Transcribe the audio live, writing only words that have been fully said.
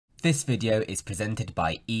This video is presented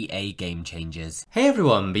by EA GameChangers. Hey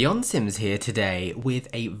everyone, Beyond Sims here today with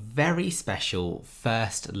a very special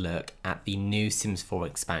first look at the new Sims 4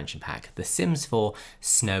 expansion pack, the Sims 4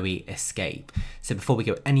 Snowy Escape. So before we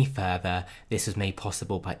go any further, this was made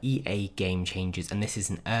possible by EA GameChangers and this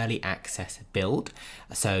is an early access build.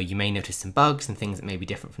 So you may notice some bugs and things that may be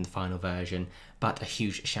different from the final version, but a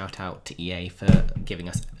huge shout out to EA for giving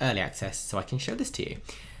us early access so I can show this to you.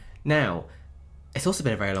 Now, it's also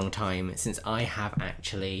been a very long time since I have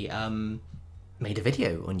actually made a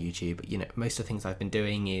video on YouTube. You know, most of the things I've been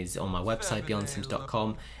doing is on my website,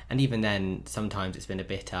 beyondsims.com, and even then, sometimes it's been a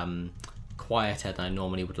bit quieter than I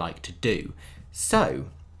normally would like to do. So,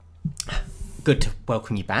 good to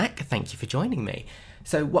welcome you back. Thank you for joining me.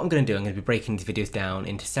 So what I'm going to do, I'm going to be breaking these videos down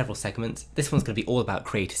into several segments. This one's going to be all about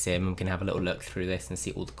Creator Sim. We can have a little look through this and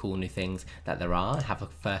see all the cool new things that there are, have a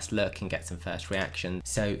first look and get some first reactions.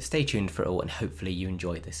 So stay tuned for it all and hopefully you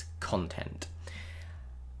enjoy this content.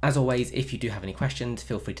 As always, if you do have any questions,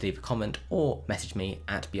 feel free to leave a comment or message me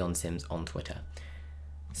at Beyond Sims on Twitter.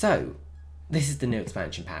 So this is the new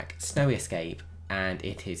expansion pack, Snowy Escape, and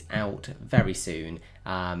it is out very soon.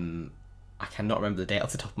 I cannot remember the date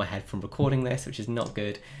off the top of my head from recording this, which is not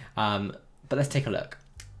good, but let's take a look.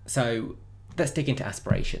 So let's dig into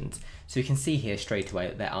aspirations. So you can see here straight away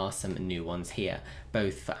that there are some new ones here,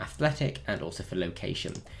 both for athletic and also for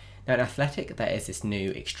location. Now in athletic, there is this new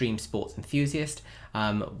extreme sports enthusiast,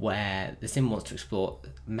 where the sim wants to explore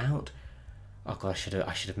Mount, oh god,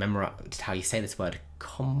 I should have memorized how you say this word,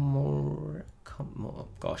 gosh,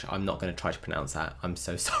 I'm not going to try to pronounce that, I'm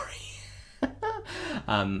so sorry.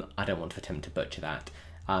 I don't want to attempt to butcher that,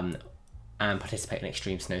 and participate in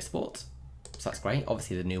extreme snow sports, so that's great.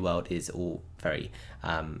 Obviously the new world is all very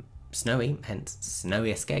snowy, hence Snowy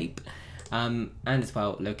Escape, and as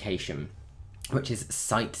well location, which is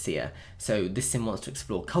sightseer. So this sim wants to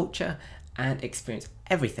explore culture and experience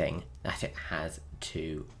everything that it has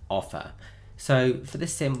to offer. So for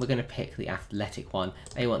this sim we're going to pick the athletic one.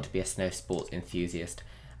 They want to be a snow sports enthusiast.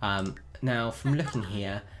 Now from looking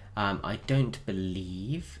here, I don't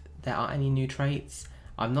believe there are any new traits.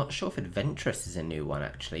 I'm not sure if adventurous is a new one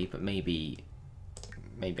actually, but maybe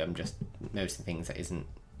I'm just noticing things that isn't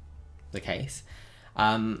the case.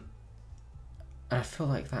 And I feel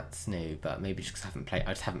like that's new, but maybe just because I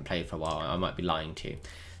just haven't played for a while, I might be lying to you.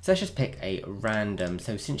 So let's just pick a random,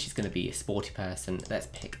 so since she's going to be a sporty person, let's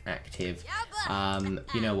pick active.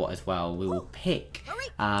 You know what as well, we will pick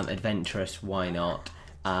adventurous, why not?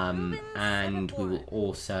 And we will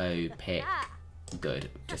also pick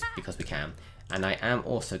good, just because we can. And I am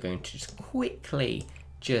also going to just quickly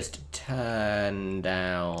just turn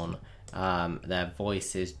down their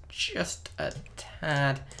voices just a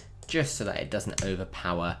tad, just so that it doesn't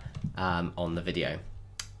overpower on the video.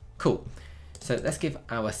 Cool. So let's give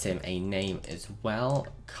our sim a name as well,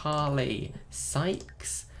 Carly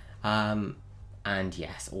Sykes. And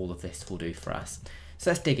yes, all of this will do for us. So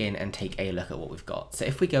let's dig in and take a look at what we've got. So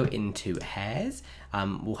if we go into hairs,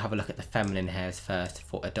 we'll have a look at the feminine hairs first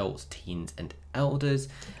for adults, teens and elders.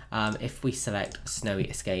 If we select Snowy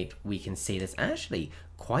Escape, we can see there's actually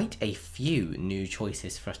quite a few new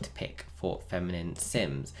choices for us to pick for feminine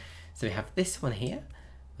sims. So we have this one here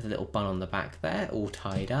with a little bun on the back there, all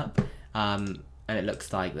tied up. And it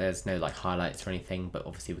looks like there's no like highlights or anything, but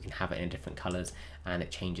obviously we can have it in different colours and it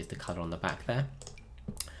changes the colour on the back there.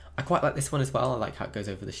 I quite like this one as well. I like how it goes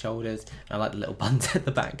over the shoulders. And I like the little buns at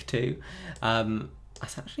the back too.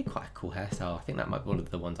 That's actually quite a cool hairstyle. I think that might be one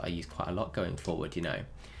of the ones I use quite a lot going forward, you know.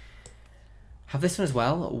 Have this one as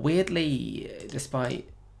well. Weirdly, despite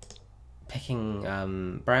picking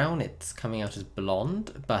brown, it's coming out as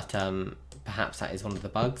blonde, but perhaps that is one of the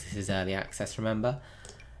bugs. This is early access, remember.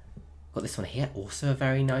 Got this one here, also a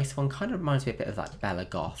very nice one. Kind of reminds me a bit of like Bella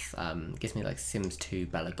Goth. Gives me like Sims 2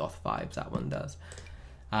 Bella Goth vibes, that one does.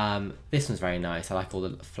 This one's very nice. I like all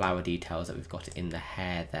the flower details that we've got in the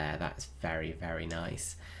hair there. That's very, very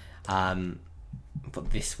nice.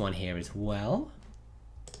 Got this one here as well.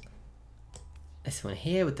 This one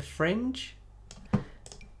here with the fringe.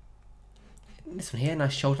 This one here,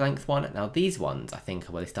 nice shoulder length one. Now these ones I think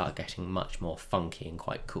are where they start getting much more funky and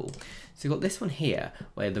quite cool. So you've got this one here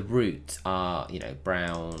where the roots are, you know,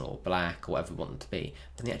 brown or black or whatever we want them to be.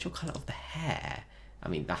 And the actual colour of the hair, I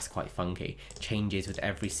mean, that's quite funky. Changes with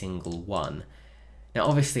every single one. Now,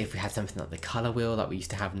 obviously, if we had something like the colour wheel that we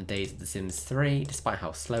used to have in the days of The Sims 3, despite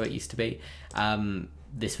how slow it used to be,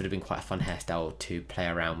 this would have been quite a fun hairstyle to play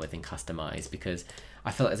around with and customise, because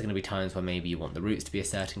I feel like there's going to be times where maybe you want the roots to be a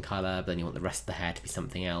certain colour, but then you want the rest of the hair to be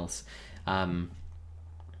something else,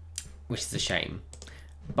 which is a shame.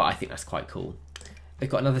 But I think that's quite cool. We've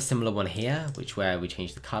got another similar one here, which where we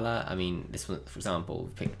change the colour. I mean, this one, for example,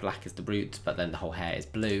 we picked black as the roots, but then the whole hair is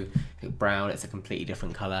blue. We pick brown, it's a completely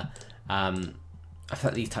different colour. I feel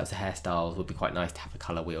like these types of hairstyles would be quite nice to have a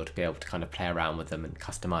colour wheel to be able to kind of play around with them and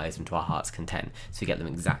customise them to our heart's content, so we get them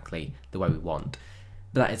exactly the way we want.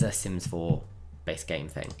 But that is a Sims 4 base game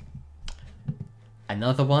thing.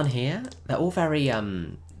 Another one here, they're all very,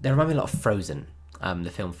 they remind me a lot of Frozen, the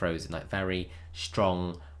film Frozen, like very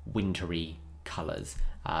strong, wintry colours,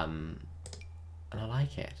 and I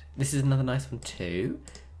like it. This is another nice one too.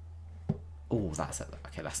 Oh,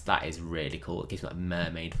 that is really cool. It gives me like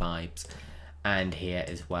mermaid vibes. And here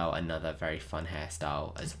as well, another very fun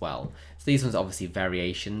hairstyle as well. So these ones are obviously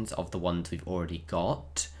variations of the ones we've already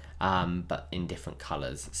got, but in different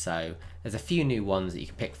colours. So there's a few new ones that you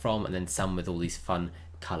can pick from, and then some with all these fun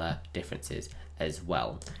colour differences as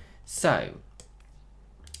well. So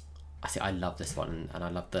I love this one, and I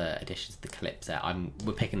love the additions to the clips there.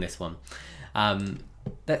 We're picking this one.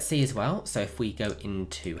 Let's see as well. So if we go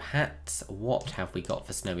into hats, what have we got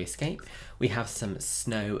for Snowy Escape? We have some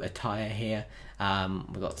snow attire here.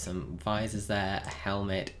 We've got some visors there, a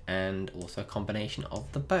helmet, and also a combination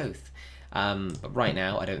of the both. But right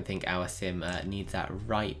now, I don't think our sim needs that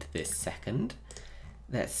right this second.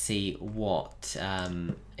 Let's see what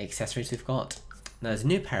accessories we've got. Now, there's a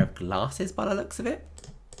new pair of glasses by the looks of it.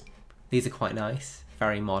 These are quite nice,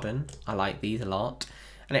 very modern. I like these a lot.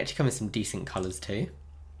 And they actually come in some decent colours too.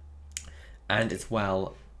 And as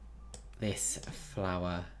well, this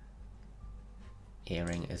flower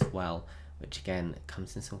earring as well, which again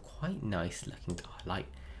comes in some quite nice looking.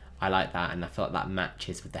 I like that, and I feel like that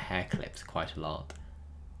matches with the hair clips quite a lot.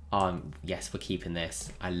 Yes, we're keeping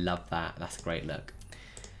this. I love that. That's a great look.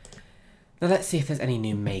 Now let's see if there's any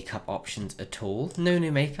new makeup options at all. No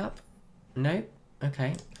new makeup. No.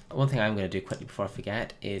 Okay. One thing I'm going to do quickly before I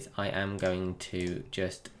forget is I am going to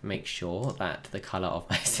just make sure that the colour of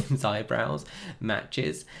my Sim's eyebrows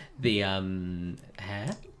matches the hair.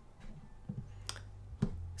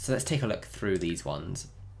 So let's take a look through these ones.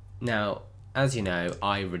 Now, as you know,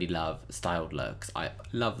 I really love styled looks. I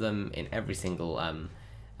love them in every single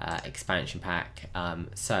expansion pack.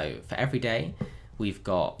 So for every day, we've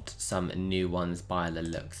got some new ones by the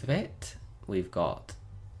looks of it. We've got,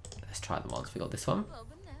 let's try them on. So we've got this one.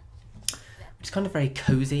 It's kind of very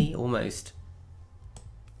cozy, almost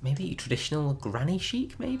maybe traditional granny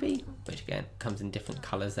chic, maybe, which again comes in different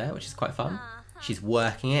colours there, which is quite fun. She's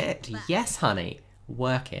working it. Yes, honey,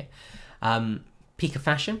 work it. Peak of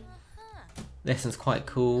fashion. This one's quite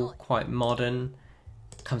cool, quite modern.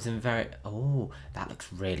 Comes in very, oh, that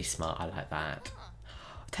looks really smart. I like that.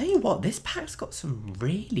 I'll tell you what, this pack's got some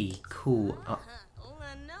really cool,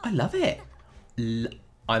 I love it.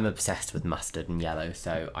 I'm obsessed with mustard and yellow,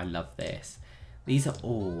 so I love this. These are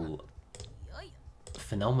all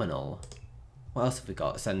phenomenal. What else have we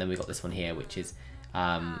got? So and then we got this one here, which is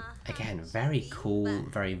again very cool,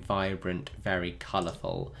 very vibrant, very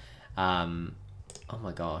colourful. Oh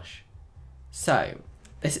my gosh. So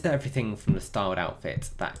this is everything from the styled outfits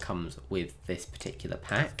that comes with this particular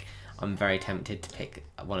pack. I'm very tempted to pick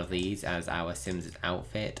one of these as our Sims'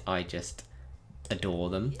 outfit. I just adore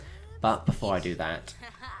them. But before I do that,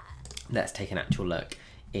 let's take an actual look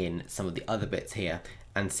in some of the other bits here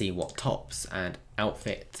and see what tops and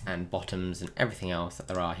outfits and bottoms and everything else that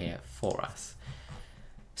there are here for us.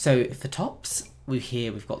 So for tops,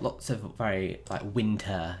 we've got lots of very like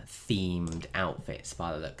winter themed outfits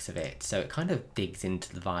by the looks of it. So it kind of digs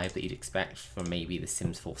into the vibe that you'd expect from maybe the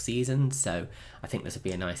Sims 4 season. So I think this would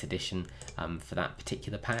be a nice addition for that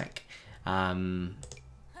particular pack. All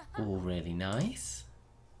really nice.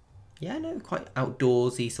 Yeah, no, quite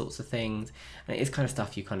outdoorsy sorts of things, and it is kind of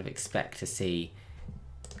stuff you kind of expect to see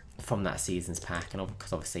from that season's pack, and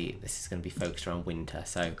because obviously this is going to be focused around winter,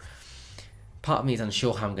 so part of me is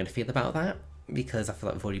unsure how I'm going to feel about that, because I feel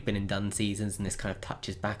like we've already been in done seasons, and this kind of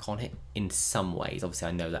touches back on it in some ways. Obviously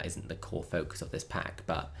I know that isn't the core focus of this pack,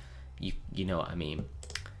 but you know what I mean.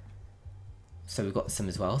 So we've got some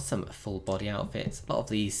as well, some full body outfits. A lot of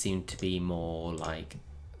these seem to be more like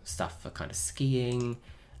stuff for kind of skiing,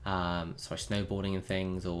 snowboarding and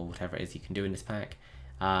things, or whatever it is you can do in this pack.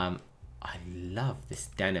 I love this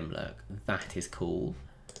denim look. That is cool.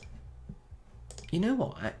 You know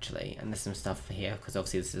what, actually, and there's some stuff here, because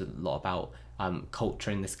obviously this is a lot about culture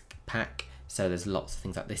in this pack, so there's lots of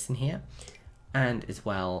things like this in here. And as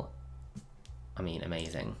well, I mean,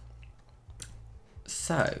 amazing.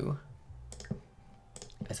 So,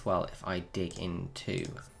 as well, if I dig into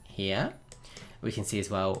here, we can see as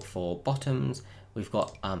well for bottoms, we've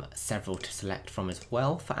got several to select from as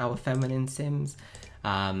well for our feminine Sims.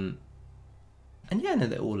 And yeah, no,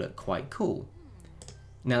 they all look quite cool.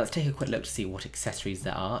 Now let's take a quick look to see what accessories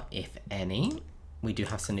there are, if any. We do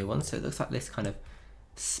have some new ones, so it looks like this kind of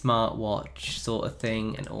smartwatch sort of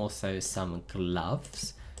thing, and also some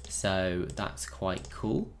gloves, so that's quite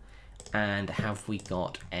cool. And have we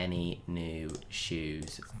got any new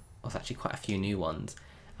shoes? Oh, there's actually quite a few new ones.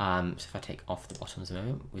 So if I take off the bottoms a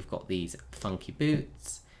moment, we've got these funky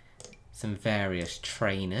boots, some various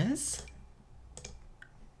trainers.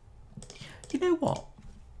 You know what?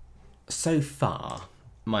 So far,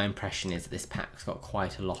 my impression is that this pack's got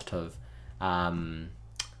quite a lot of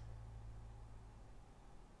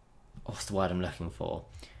what's the word I'm looking for?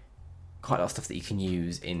 Quite a lot of stuff that you can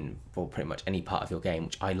use in, well, pretty much any part of your game,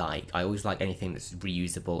 which I like. I always like anything that's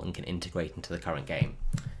reusable and can integrate into the current game.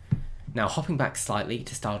 Now, hopping back slightly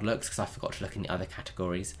to styled looks, because I forgot to look in the other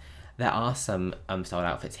categories, there are some styled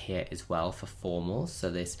outfits here as well for formals.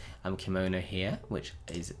 So this kimono here, which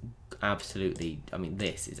is absolutely, I mean,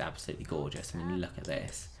 this is absolutely gorgeous. I mean, look at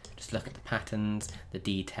this. Just look at the patterns, the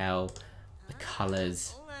detail, the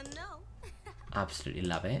colours. Absolutely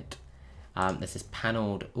love it. There's this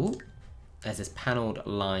panelled, there's this panelled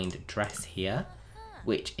lined dress here,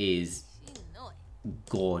 which is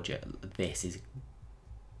gorgeous. This is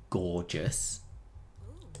gorgeous.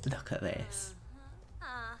 Look at this.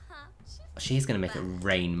 She's going to make it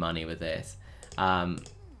rain money with this.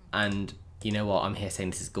 And you know what? I'm here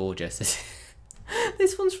saying this is gorgeous.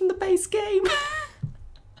 This one's from the base game.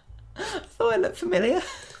 I thought it looked familiar.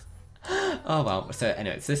 Oh well. So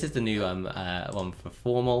anyway, so this is the new one for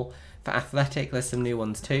formal. For athletic, there's some new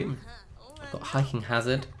ones too. I've got hiking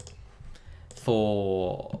hazard.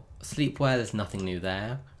 For sleepwear, there's nothing new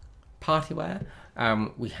there. Party wear,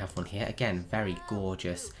 we have one here. Again, very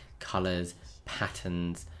gorgeous colours,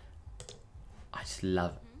 patterns. I just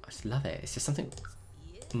love it. It's just something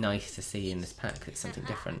nice to see in this pack. It's something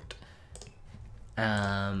different.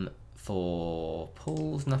 For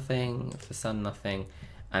pools, nothing. For sun, nothing.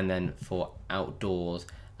 And then for outdoors,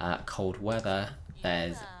 cold weather,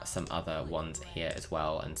 there's some other ones here as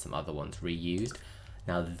well, and some other ones reused.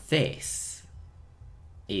 Now this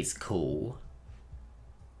is cool.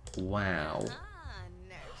 Wow.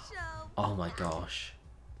 Oh my gosh.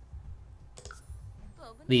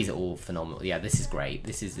 These are all phenomenal. Yeah, this is great.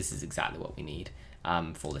 This is exactly what we need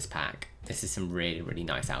for this pack. This is some really, really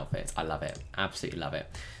nice outfits. I love it. Absolutely love it.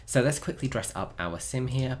 So let's quickly dress up our sim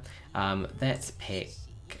here. Let's pick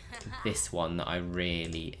this one that I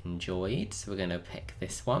really enjoyed. So we're going to pick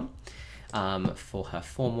this one. For her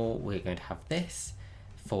formal, we're going to have this.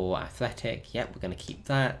 For athletic, yep, we're going to keep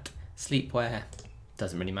that. Sleepwear,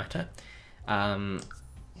 doesn't really matter.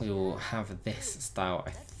 We will have this style,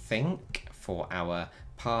 I think, for our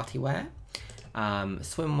party wear.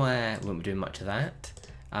 Swimwear, we won't be doing much of that.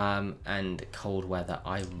 And cold weather,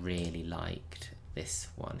 I really liked this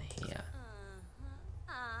one here.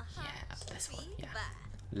 Yeah, this one, yeah.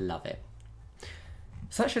 Love it.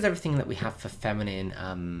 So that shows everything that we have for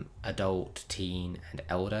feminine, adult, teen, and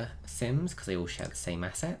elder sims, because they all share the same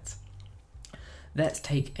assets. Let's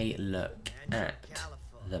take a look at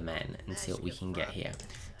the men and see what we can get here.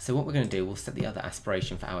 So what we're going to do, we'll set the other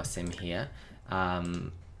aspiration for our sim here,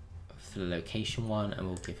 for the location one, and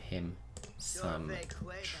we'll give him some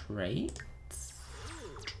traits.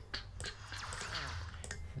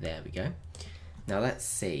 There we go. Now let's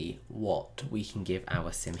see what we can give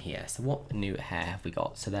our sim here. So what new hair have we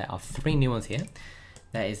got? So there are 3 new ones here.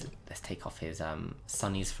 There is, let's take off his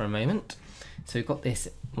sunnies for a moment. So we've got this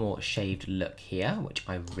more shaved look here, which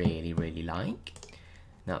I really, really like.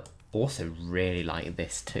 Now, also really like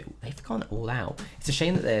this too. They've gone all out. It's a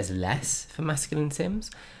shame that there's less for masculine sims.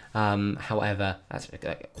 However, that's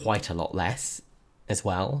quite a lot less as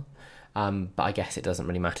well. But I guess it doesn't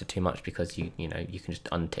really matter too much, because you know, you can just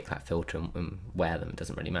untick that filter and wear them. It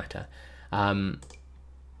doesn't really matter. And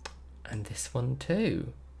this one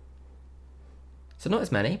too. So not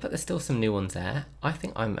as many, but there's still some new ones there. I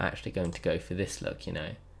think I'm actually going to go for this look, you know.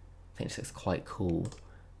 I think this looks quite cool.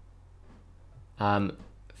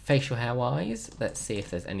 Facial hair wise, let's see if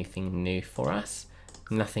there's anything new for us.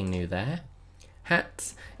 Nothing new there.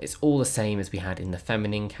 Hats, it's all the same as we had in the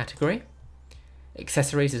feminine category.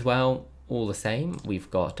 Accessories as well, all the same.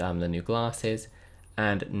 We've got the new glasses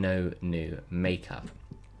and no new makeup.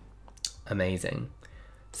 Amazing.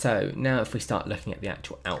 So now if we start looking at the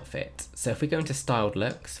actual outfit. So if we go into styled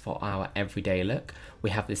looks for our everyday look, we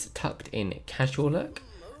have this tucked in casual look,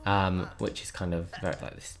 which is kind of very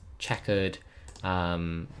like this checkered,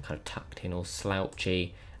 kind of tucked in, all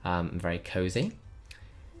slouchy, very cozy.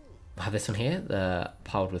 I have this one here, the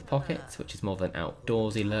piled with pockets, which is more of an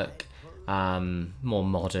outdoorsy look, more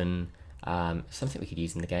modern, something we could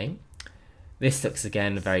use in the game. This looks,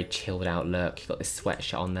 again, a very chilled out look. You've got this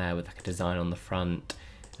sweatshirt on there with like a design on the front.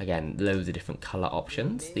 Again, loads of different colour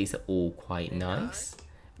options. These are all quite nice,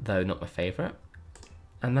 though not my favourite.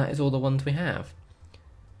 And that is all the ones we have.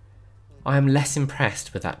 I am less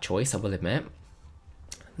impressed with that choice, I will admit.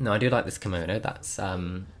 No, I do like this kimono. That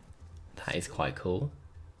is quite cool.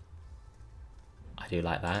 I do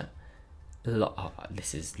like that.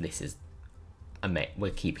 This is amazing.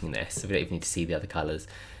 We're keeping this, so we don't even need to see the other colours.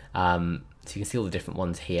 So you can see all the different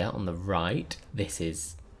ones here on the right. This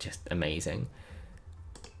is just amazing.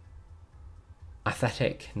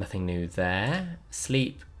 Athletic, nothing new there.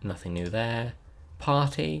 Sleep, nothing new there.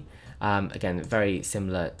 Party, again, very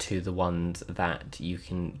similar to the ones that you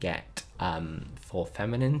can get for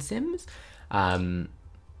feminine sims,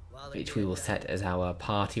 which we will set as our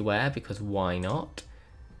party wear, because why not?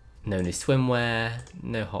 No new swimwear,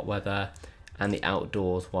 no hot weather, and the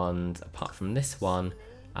outdoors ones, apart from this one,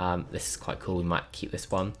 this is quite cool. We might keep this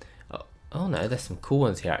one. Oh no, there's some cool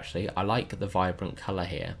ones here actually. I like the vibrant colour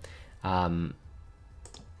here.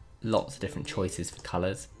 Lots of different choices for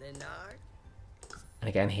colours. And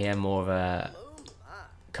again here, more of a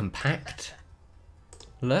compact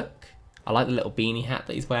look. I like the little beanie hat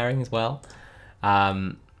that he's wearing as well.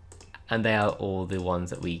 And they are all the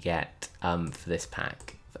ones that we get for this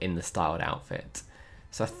pack in the styled outfit.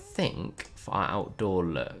 So I think for our outdoor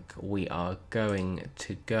look, we are going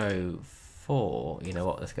to go for, you know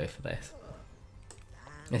what, let's go for this.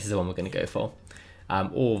 This is the one we're going to go for.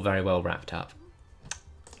 All very well wrapped up.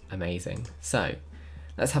 Amazing. So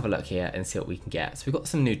let's have a look here and see what we can get. So we've got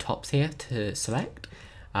some new tops here to select.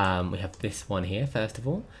 We have this one here, first of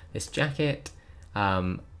all, this jacket.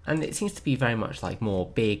 And it seems to be very much like more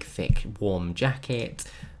big, thick, warm jacket,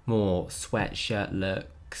 more sweatshirt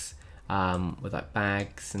looks, with like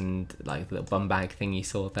bags and like the little bum bag thing you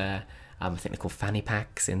saw there. I think they're called fanny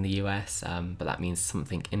packs in the US, but that means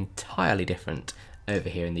something entirely different over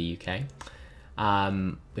here in the UK.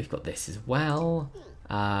 We've got this as well.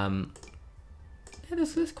 Yeah,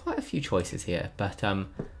 there's quite a few choices here, but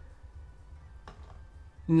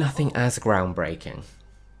nothing as groundbreaking.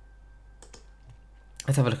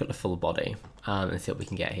 Let's have a look at the full body and see what we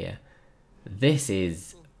can get here. This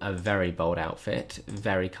is a very bold outfit,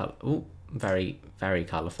 very colourful.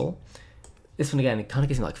 This one again, it kind of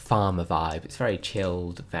gives me like farmer vibe. It's very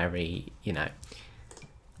chilled, very, you know.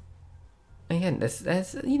 Again,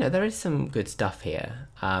 there's you know, there is some good stuff here.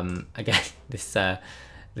 Again, this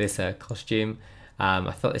costume.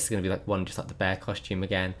 I thought this was going to be like one just like the bear costume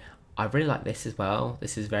again. I really like this as well.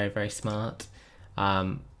 This is very, very smart.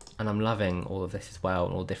 And I'm loving all of this as well,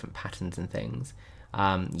 and all different patterns and things.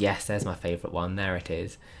 Yes, there's my favourite one. There it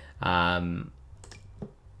is. And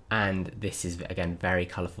this is, again, very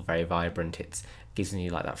colourful, very vibrant. It gives me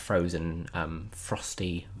like that frozen,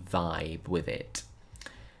 frosty vibe with it.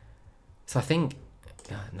 So I think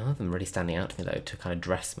none of them really standing out to me, though, to kind of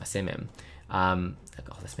dress my sim in. Oh,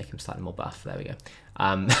 let's make him slightly more buff. There we go.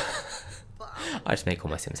 I just make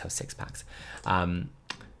all my sims have six packs.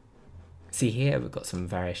 See here, we've got some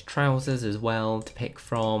various trousers as well to pick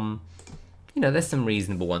from. You know, there's some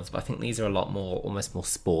reasonable ones, but I think these are a lot more, almost more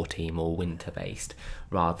sporty, more winter-based,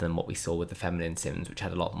 rather than what we saw with the feminine sims, which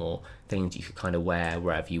had a lot more things you could kind of wear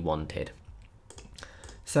wherever you wanted.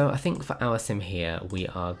 So I think for our sim here, we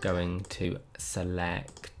are going to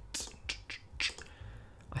select,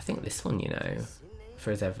 I think this one, you know,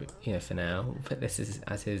 for his for now. We'll put this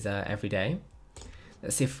as his everyday.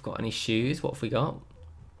 Let's see if we've got any shoes. What have we got?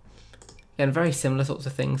 Again, very similar sorts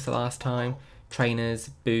of things to last time. Trainers,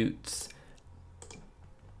 boots,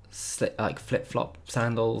 like flip-flop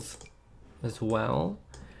sandals as well.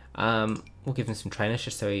 We'll give him some trainers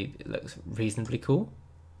just so he looks reasonably cool.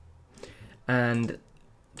 And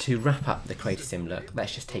to wrap up the Creator Sim look,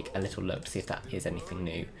 let's just take a little look to see if that is anything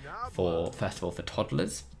new for, first of all, for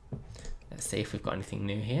toddlers. Let's see if we've got anything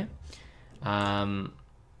new here.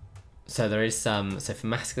 So there is some, so for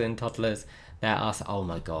masculine toddlers, there are, oh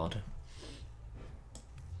my god.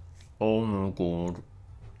 Oh my god.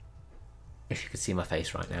 If you could see my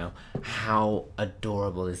face right now, how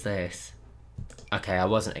adorable is this? Okay, I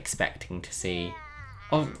wasn't expecting to see,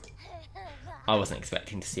 I wasn't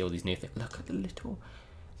expecting to see all these new things. Look at the little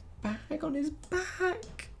bag on his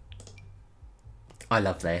back. I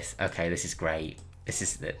love this. Okay, this is great. This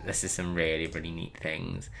is some really, really neat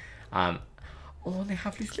things. Oh, they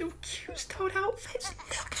have these little cute styled outfits.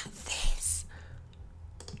 Look at this.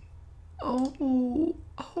 Oh,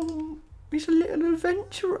 he's a little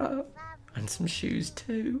adventurer. And some shoes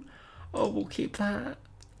too. Oh, we'll keep that.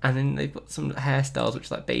 And then they've got some hairstyles which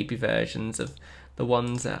are like baby versions of the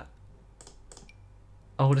ones that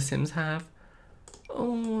older Sims have.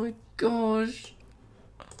 Oh my gosh.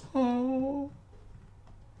 Oh.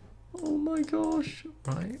 Oh my gosh.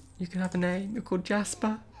 Right, you can have a name. You're called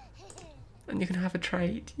Jasper. And you can have a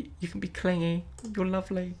trait. You can be clingy. You're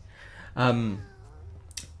lovely.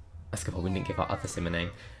 That's good. We didn't give our other sim a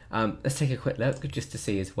name. Let's take a quick look just to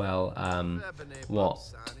see as well what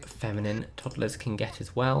feminine toddlers can get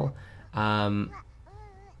as well.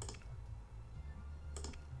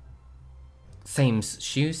 Same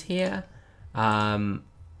shoes here,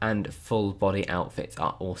 and full body outfits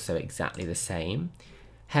are also exactly the same.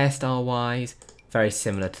 Hairstyle wise, very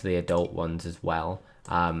similar to the adult ones as well,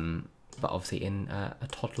 but obviously in a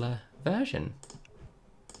toddler version.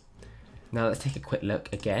 Now let's take a quick look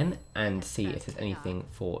again and see if there's anything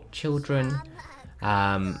for children.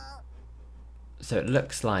 So it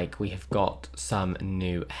looks like we have got some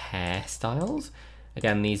new hairstyles.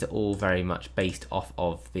 Again, these are all very much based off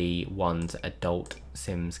of the ones adult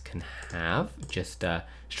Sims can have, just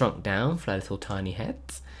shrunk down for their little tiny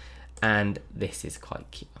heads. And this is quite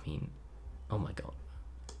cute. I mean, oh my god.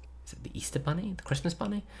 Is it the Easter Bunny? The Christmas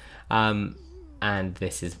Bunny? And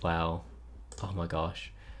this as well. Oh my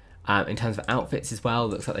gosh. In terms of outfits as well,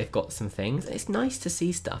 looks like they've got some things. It's nice to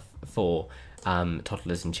see stuff for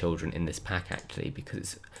toddlers and children in this pack actually,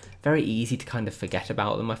 because it's very easy to kind of forget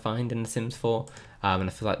about them, I find, in The Sims 4. And I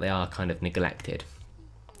feel like they are kind of neglected.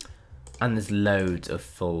 And there's loads of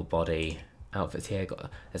full body outfits here.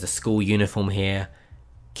 There's a school uniform here.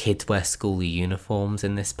 Kids wear school uniforms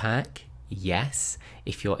in this pack. Yes,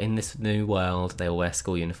 if you're in this new world, they'll wear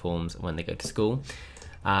school uniforms when they go to school.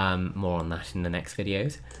 More on that in the next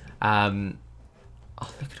videos. Oh,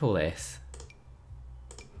 look at all this.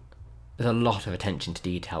 There's a lot of attention to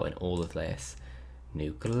detail in all of this.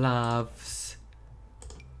 New gloves,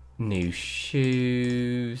 new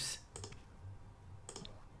shoes.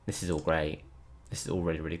 This is all great. This is all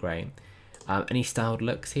really, really great. Any styled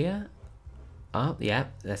looks here? Oh, yeah,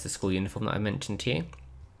 there's the school uniform that I mentioned to you.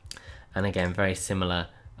 And again, very similar.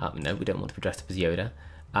 No, we don't want to be dressed up as Yoda.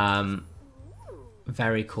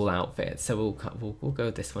 Very cool outfit. So we'll go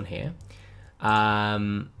with this one here.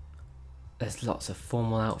 There's lots of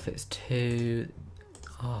formal outfits too.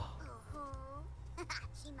 Oh,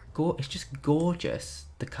 it's just gorgeous.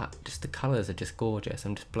 Just the colours are just gorgeous.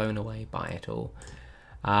 I'm just blown away by it all.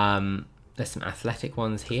 There's some athletic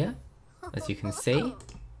ones here, as you can see.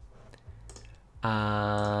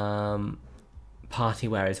 Party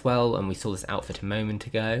wear as well, and we saw this outfit a moment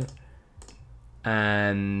ago.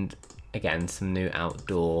 And again, some new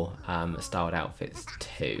outdoor styled outfits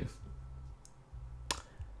too.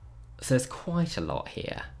 So there's quite a lot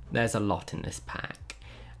here. There's a lot in this pack.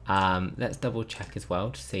 Let's double check as well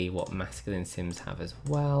to see what masculine Sims have as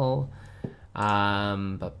well.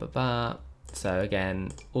 So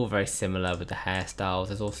again, all very similar with the hairstyles.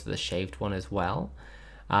 There's also the shaved one as well.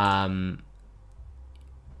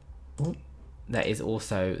 There is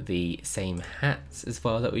also the same hats as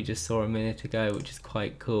well that we just saw a minute ago, which is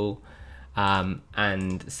quite cool.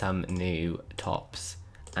 And some new tops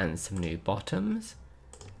and some new bottoms.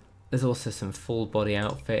 There's also some full body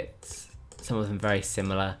outfits, some of them very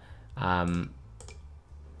similar to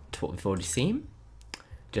what we've already seen,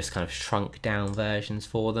 just kind of shrunk down versions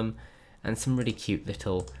for them, and some really cute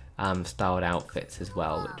little styled outfits as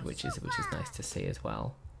well, which is nice to see as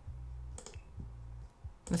well.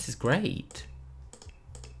 This is great.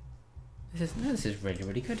 This is really,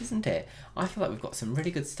 really good, isn't it? I feel like we've got some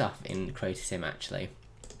really good stuff in Creator Sim actually.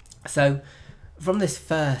 So from this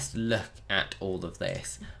first look at all of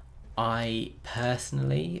this, I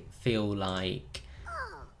personally feel like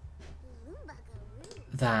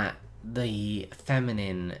that the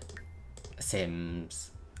feminine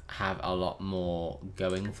Sims have a lot more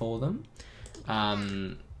going for them.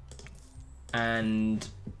 And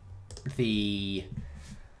the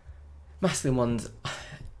masculine ones,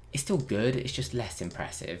 it's still good, it's just less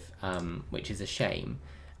impressive, which is a shame.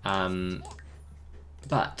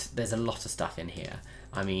 But there's a lot of stuff in here.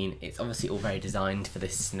 I mean, it's obviously all very designed for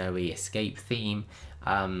this snowy escape theme,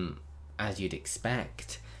 as you'd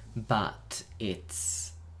expect, but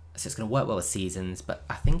it's going to work well with seasons. But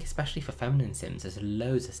I think especially for feminine Sims, there's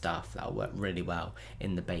loads of stuff that'll work really well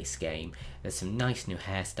in the base game. There's some nice new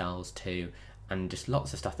hairstyles too, and just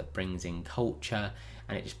lots of stuff that brings in culture,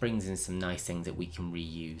 and it just brings in some nice things that we can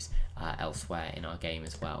reuse elsewhere in our game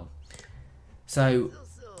as well. So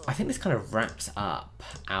I think this kind of wraps up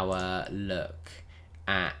our look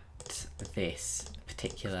at this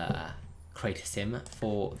particular Creator Sim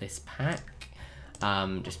for this pack.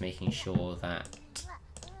 Just making sure that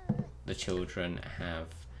the children have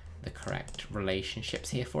the correct relationships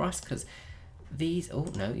here for us, because these, oh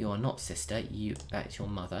no, you are not sister, that's your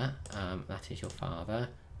mother, that is your father,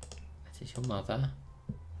 This is your mother.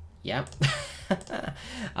 Yep.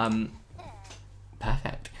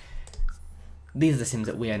 Perfect. These are the Sims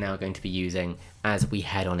that we are now going to be using as we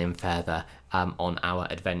head on in further on our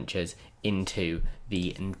adventures into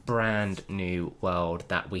the brand new world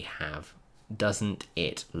that we have. Doesn't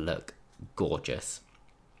it look gorgeous?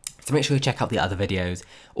 So make sure you check out the other videos.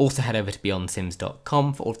 Also head over to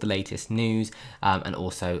beyondsims.com for all of the latest news, and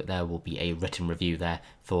also there will be a written review there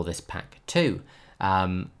for this pack too.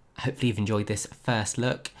 Hopefully you've enjoyed this first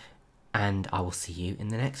look, and I will see you in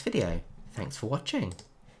the next video. Thanks for watching.